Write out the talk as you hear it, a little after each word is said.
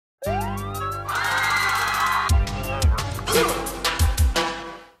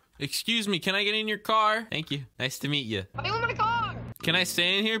Excuse me, can I get in your car? Thank you. Nice to meet you. I want my car. Can I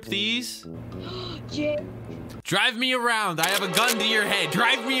stay in here, please? Jay. Drive me around. I have a gun to your head.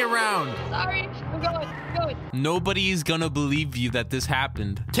 Drive me around. Sorry, I'm going. Nobody's gonna believe you that this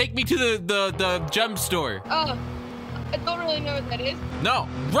happened. Take me to the gem store. I don't really know what that is. No.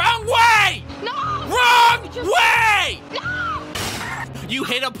 Wrong way! No! Wrong way! No! You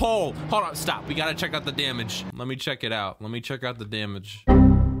hit a pole. Hold on, stop. We gotta check out the damage. Let me check it out. Let me check out the damage.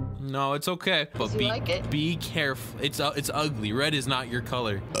 No, it's okay. But be careful. It's ugly. Red is not your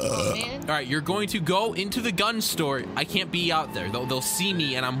color. Oh, man. All right, you're going to go into the gun store. I can't be out there. They'll see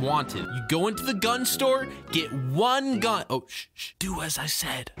me and I'm wanted. You go into the gun store, get one gun. Oh, shh. Do as I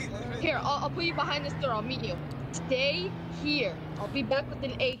said. Here, I'll put you behind this door. I'll meet you. Stay here. I'll be back with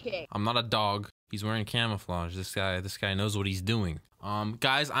an AK. I'm not a dog. He's wearing camouflage. This guy knows what he's doing.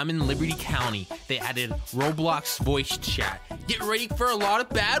 Guys, I'm in Liberty County. They added Roblox voice chat. Get ready for a lot of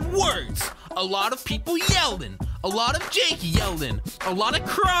bad words. A lot of people yelling. A lot of Jake yelling. A lot of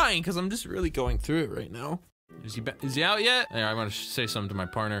crying, because I'm just really going through it right now. Is he out yet? Yeah, I'm gonna say something to my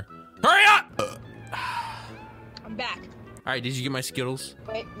partner. Hurry up! I'm back. All right, did you get my Skittles?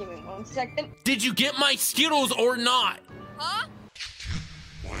 Wait, give me 1 second. Did you get my Skittles or not? Huh?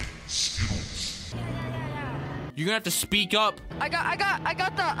 You're gonna have to speak up. I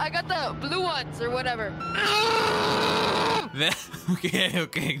got the blue ones or whatever.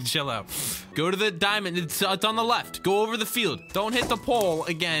 Okay, chill out. Go to the diamond. It's on the left. Go over the field. Don't hit the pole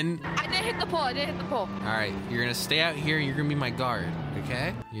again. I didn't hit the pole. All right, you're gonna stay out here. You're gonna be my guard.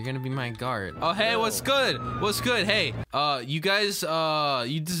 Okay? You're gonna be my guard. Oh, hey, what's good? What's good? Hey, you guys, I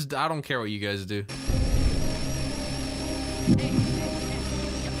don't care what you guys do.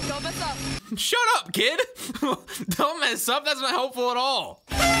 Don't mess up. Shut up, kid. Don't mess up. That's not helpful at all.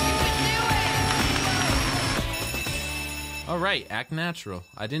 All right, act natural.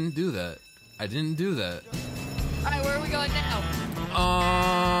 I didn't do that. All right, where are we going now?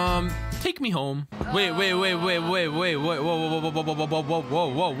 Take me home. Wait. Whoa.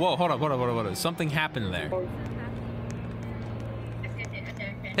 Hold on. Something happened there.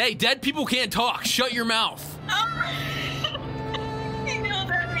 Okay. Hey, dead people can't talk. Shut your mouth.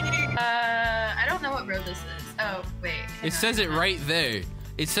 I don't know what road this is. Oh, wait. It says it right there.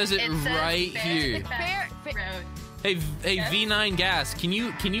 It says it right here. Road. Hey, V9 gas. Can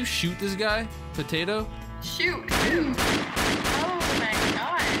you shoot this guy? Potato? Shoot. Oh my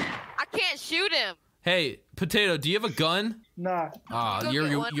god. I can't shoot him. Hey, Potato, do you have a gun? Nah. Aw,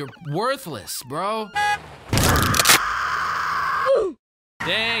 you're worthless, bro.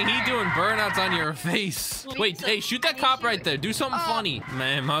 Dang, he doing burnouts on your face. Wait, hey, shoot that cop right there. Do something funny.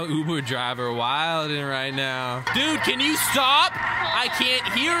 Man, my Uber driver wilding right now. Dude, can you stop? I can't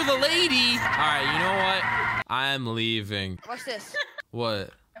hear the lady. All right, you know what? I'm leaving. Watch this.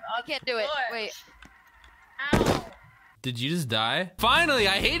 What? I can't do it. Wait. Ow. Did you just die? Finally,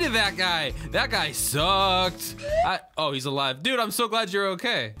 I hated that guy. That guy sucked. Oh, he's alive. Dude, I'm so glad you're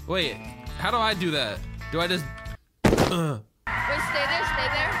okay. Wait, how do I do that? Do I just... Wait, stay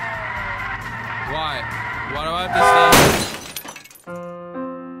there. Why? Why do I have to stay?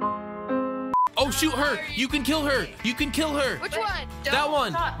 Oh, shoot her! You can kill her! Which one? That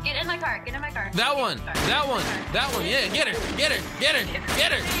one! Stop. Get in my car. That one! Yeah, get her!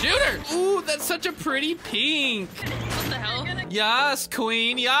 Shoot her! Ooh, that's such a pretty pink! What the hell? Yes,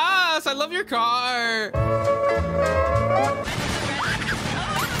 queen, yes! I love your car!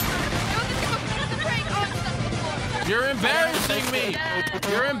 You're embarrassing me!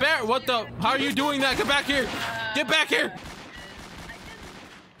 What the? How are you doing that? Get back here! Get back here!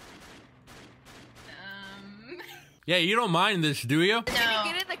 Yeah, you don't mind this, do you? No. Can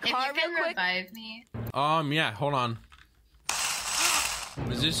you get in the car if you can real quick? revive me. Yeah, hold on.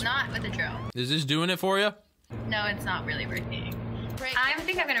 Not with the drill. Is this doing it for you? No, it's not really working. Prank. I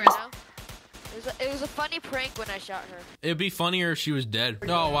think I'm gonna It was a funny prank when I shot her. It'd be funnier if she was dead.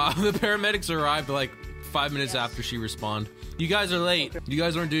 Oh, wow. The paramedics arrived like 5 minutes after she respawned. You guys are late. You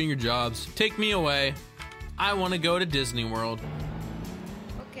guys aren't doing your jobs. Take me away. I want to go to Disney World.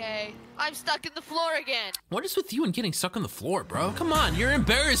 Okay. I'm stuck in the floor again. What is with you and getting stuck on the floor, bro? Come on, you're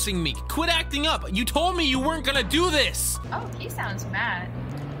embarrassing me. Quit acting up. You told me you weren't gonna do this. Oh, he sounds mad.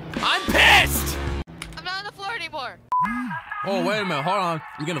 I'm pissed! I'm not on the floor anymore. Oh, wait a minute. Hold on.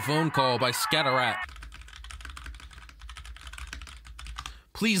 I'm getting a phone call by Scatterrat.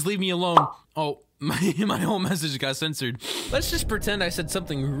 Please leave me alone. Oh, my whole message got censored. Let's just pretend I said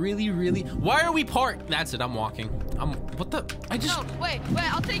something really... Why are we parked? That's it. I'm walking. What the? No, wait.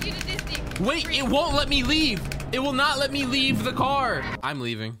 I'll take you to Disney. Wait, it won't let me leave. It will not let me leave the car. I'm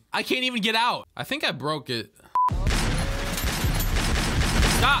leaving. I can't even get out. I think I broke it.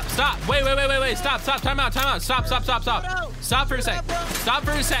 Stop. Wait. Stop. Time out. Stop. Stop for a sec. Stop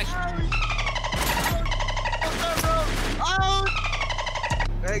for a sec.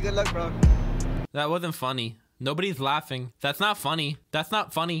 Hey, good luck, bro. That wasn't funny. Nobody's laughing. That's not funny. You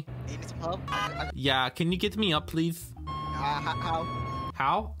need some help? Yeah, can you get me up, please? How?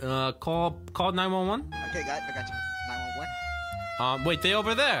 How? Call 911. Okay, I got you. 911. Wait, they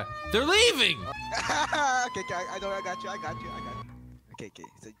over there. They're leaving. Okay, I got you. Okay.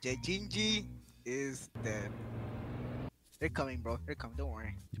 So jayingees is dead. They're coming, bro. They're coming. Don't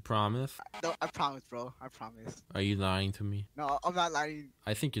worry. You promise? No, I promise, bro. I promise. Are you lying to me? No, I'm not lying.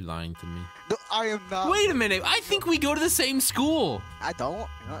 I think you're lying to me. No, I am not. Wait a minute. I think we go to the same school. I don't.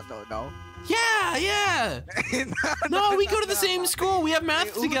 No. Yeah. No, we go to the same school. We have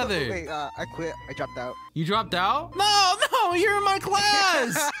math together. Wait, I quit. I dropped out. You dropped out? No, you're in my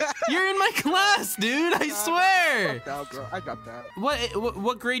class. You're in my class, dude. I swear. I dropped out, bro. I dropped out.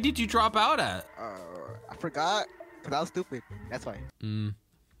 What grade did you drop out at? I forgot. Cause I was stupid. That's why.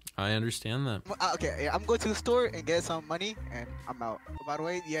 I understand that. Okay, I'm going to the store and get some money, and I'm out. Oh, by the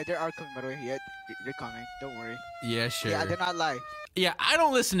way, yeah, they are coming. By the way, yeah, they're coming. Don't worry. Yeah, sure. Yeah, they're not lying. Yeah, I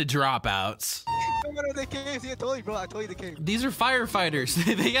don't listen to dropouts. No, they came. See, I told you, bro. I told you they came. These are firefighters.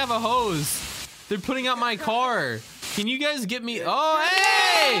 They have a hose. They're putting out my car. Can you guys get me? Oh,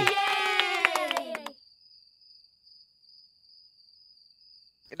 hey!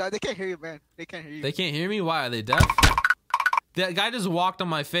 No, they can't hear you, man. They can't hear you. They can't hear me? Why? Are they deaf? That guy just walked on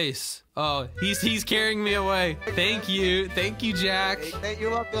my face. Oh, he's carrying me away. Thank you, Jack. Hey, you're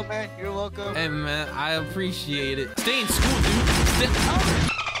welcome, man. You're welcome. Hey, man, I appreciate it. Stay in school, dude.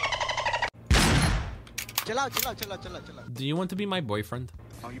 Chill out. Do you want to be my boyfriend?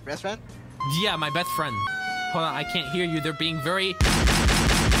 Oh, your best friend? Yeah, my best friend. Hold on, I can't hear you. They're being very...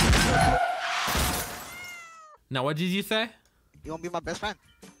 Now, what did you say? You want to be my best friend?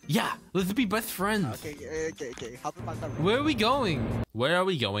 Yeah, let's be best friends. Okay. Hop in my car. Where are we going?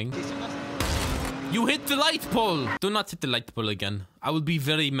 You hit the light pole. Do not hit the light pole again. I will be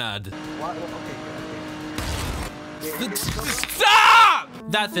very mad. What? Okay. Stop!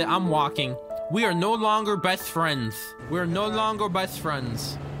 That's it. I'm walking. We are no longer best friends. We're no longer best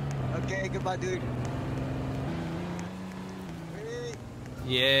friends. Okay, goodbye, dude.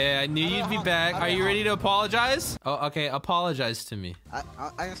 Yeah, I knew you'd be back. Are you ready to apologize? Oh, okay. Apologize to me.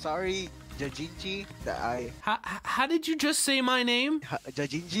 I'm sorry, jayingees, that I... How did you just say my name?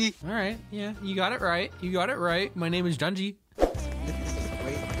 Jayingees? All right. Yeah, you got it right. My name is Junji. Wait.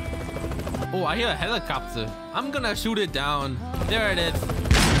 Oh, I hear a helicopter. I'm gonna shoot it down. There it is.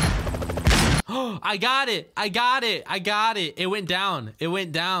 Oh, I got it. It went down.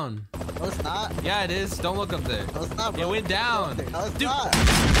 No, it's not. Yeah, it is. Don't look up there. No, it's not, bro. It went down. No, it's Dude. not.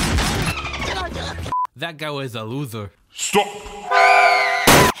 That guy was a loser. Stop!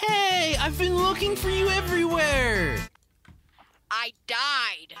 Hey, I've been looking for you everywhere. I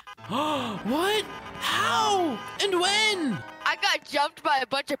died. What? How? And when? I got jumped by a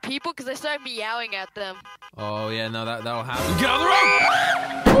bunch of people because I started meowing at them. Oh, yeah, no, that'll happen. Get on the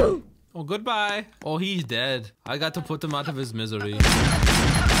road! Oh, goodbye. Oh, he's dead. I got to put him out of his misery.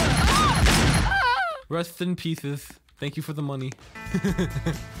 Rest in pieces. Thank you for the money.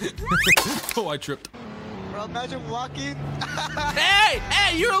 Oh, I tripped. Bro, imagine walking. Hey,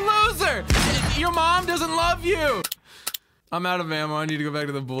 you're a loser. Your mom doesn't love you. I'm out of ammo. I need to go back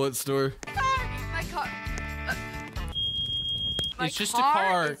to the bullet store. My car. It's just a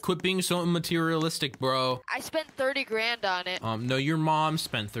car. Quit being so materialistic, bro. I spent 30 grand on it. No, your mom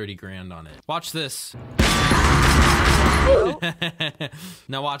spent 30 grand on it. Watch this.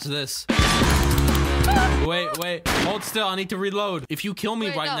 Now watch this. Wait. Hold still. I need to reload. If you kill me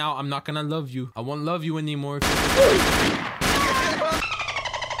now, I'm not gonna love you. I won't love you anymore.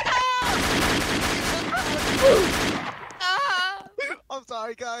 I'm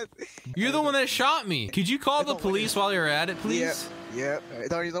sorry, guys. You're the one that shot me. Could you call the police while you're at it, please? Yeah.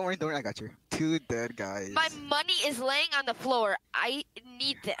 Don't worry. I got you. Two dead guys. My money is laying on the floor. I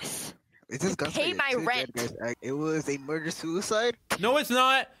need this. Is this Pay my rent. It was a murder-suicide? No, it's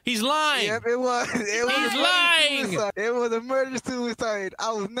not. He's lying. Yep, it was. He's lying. It was a murder-suicide.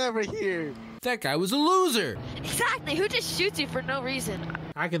 I was never here. That guy was a loser. Exactly. Who just shoots you for no reason?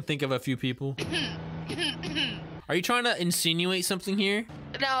 I can think of a few people. Are you trying to insinuate something here?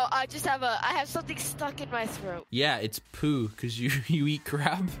 No, I have something stuck in my throat. Yeah, it's poo, because you eat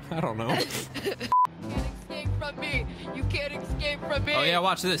crab? I don't know. You can't escape from me. You can't escape from me. Oh yeah,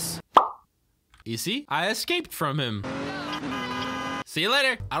 watch this. You see? I escaped from him. See you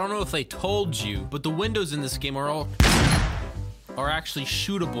later. I don't know if they told you, but the windows in this game are actually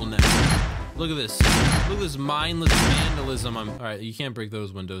shootable now. Look at this. Look at this mindless vandalism. Alright, you can't break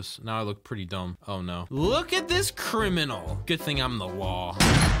those windows. Now I look pretty dumb. Oh no. Look at this criminal. Good thing I'm the law.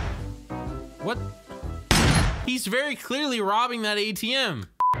 What? He's very clearly robbing that ATM.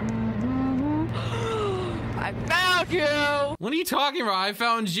 I found you! What are you talking about? I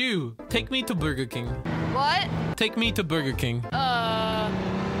found you. Take me to Burger King. What? Take me to Burger King.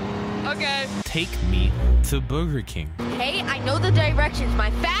 Okay. Take me to Burger King. Hey, I know the directions. My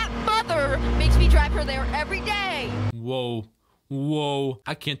fat mother makes me drive her there every day. Whoa. Whoa.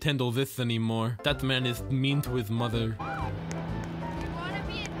 I can't handle this anymore. That man is mean to his mother. You wanna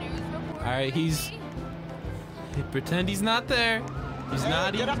be a news reporter? Alright, pretend he's not there. He's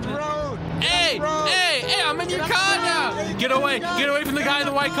not Get even. off the road! Hey, hey, I'm in your car now. Get away from the guy in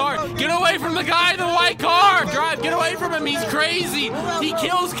the white car. Get away from the guy in the white car. Drive, get away from him. He's crazy. He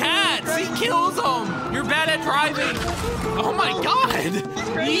kills cats. He kills them. You're bad at driving. Oh my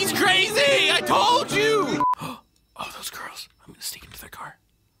God. He's crazy. I told you. Oh, those girls. I'm gonna sneak into their car.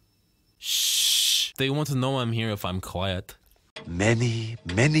 Shh. They want to know I'm here if I'm quiet. Many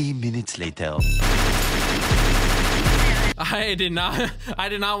minutes later. I did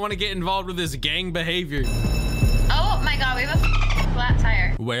not want to get involved with this gang behavior. Oh my god, we have a flat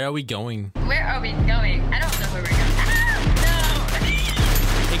tire. Where are we going? Where are we going? I don't know where we're going. Ah,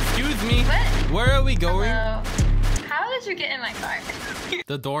 no. Excuse me. What? Where are we going? Hello. How did you get in my car?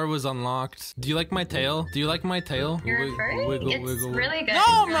 The door was unlocked. Do you like my tail? Do you like my tail? You're a furry? Wiggle, It's wiggle. really good. No, It's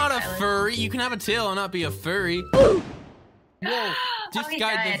I'm really not a stylish. furry. You can have a tail and not be a furry. Whoa, this he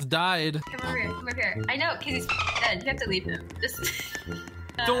guy died. just died. Come over here. Come over here. I know, because he's dead. You have to leave him. Just...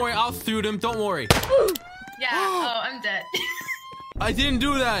 Don't worry, I'll shoot him. Don't worry. Yeah. Oh, I'm dead. I didn't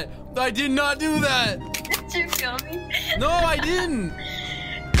do that. I did not do that. Did you kill me? No, I didn't.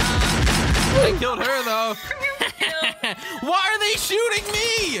 I killed her though. Why are they shooting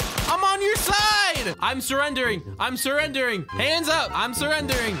me? I'm on your side. I'm surrendering. I'm surrendering. Hands up. I'm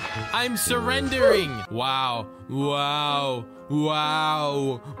surrendering. I'm surrendering. Wow. Wow.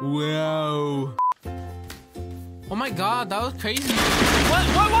 Wow. Wow. Oh my God, that was crazy. What?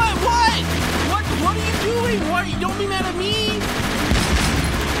 What are you doing? What? Don't be mad at me.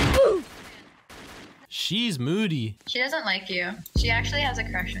 She's moody. She doesn't like you. She actually has a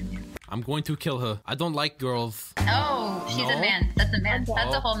crush on you. I'm going to kill her. I don't like girls. Oh, she's No? a man. That's a man.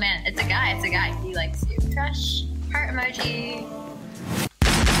 That's a whole man. It's a guy. It's a guy. He likes you. Crush. Heart emoji.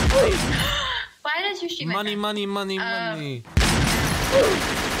 Why did you shoot my Money, friend? money, money, money.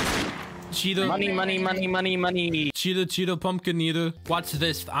 Cheetah. Money. Cheetah, pumpkin eater. Watch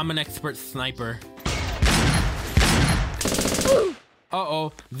this. I'm an expert sniper.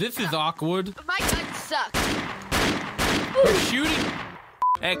 Uh-oh. This is awkward. My gun sucks. You're shooting.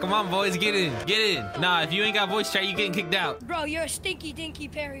 Hey, come on, boys. Get in. Get in. Nah, if you ain't got voice chat, you getting kicked out. Bro, you're a stinky dinky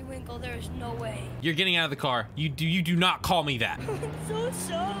periwinkle. There's no way. You're getting out of the car. You do not call me that. I'm so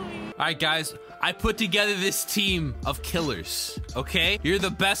sorry. All right, guys. I put together this team of killers, okay? You're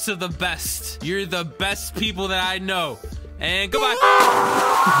the best of the best. You're the best people that I know. And goodbye.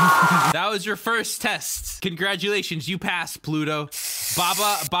 That was your first test. Congratulations, you passed, Pluto.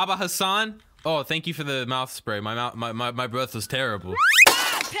 Baba Hassan. Oh, thank you for the mouth spray. My breath was terrible.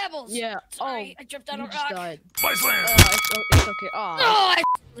 Ah, pebbles. Yeah. Sorry, I tripped on a You just rock. died. It's It's okay. No, I...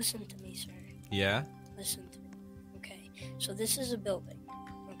 Listen to me, sir. Yeah. Listen to me. Okay, so this is a building.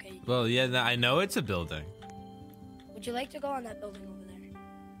 Okay, Well, yeah, I know it's a building. would you like to go on that building over there?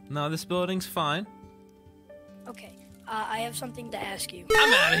 No, this building's fine. Okay, I have something to ask you.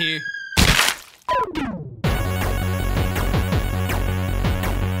 I'm out of here.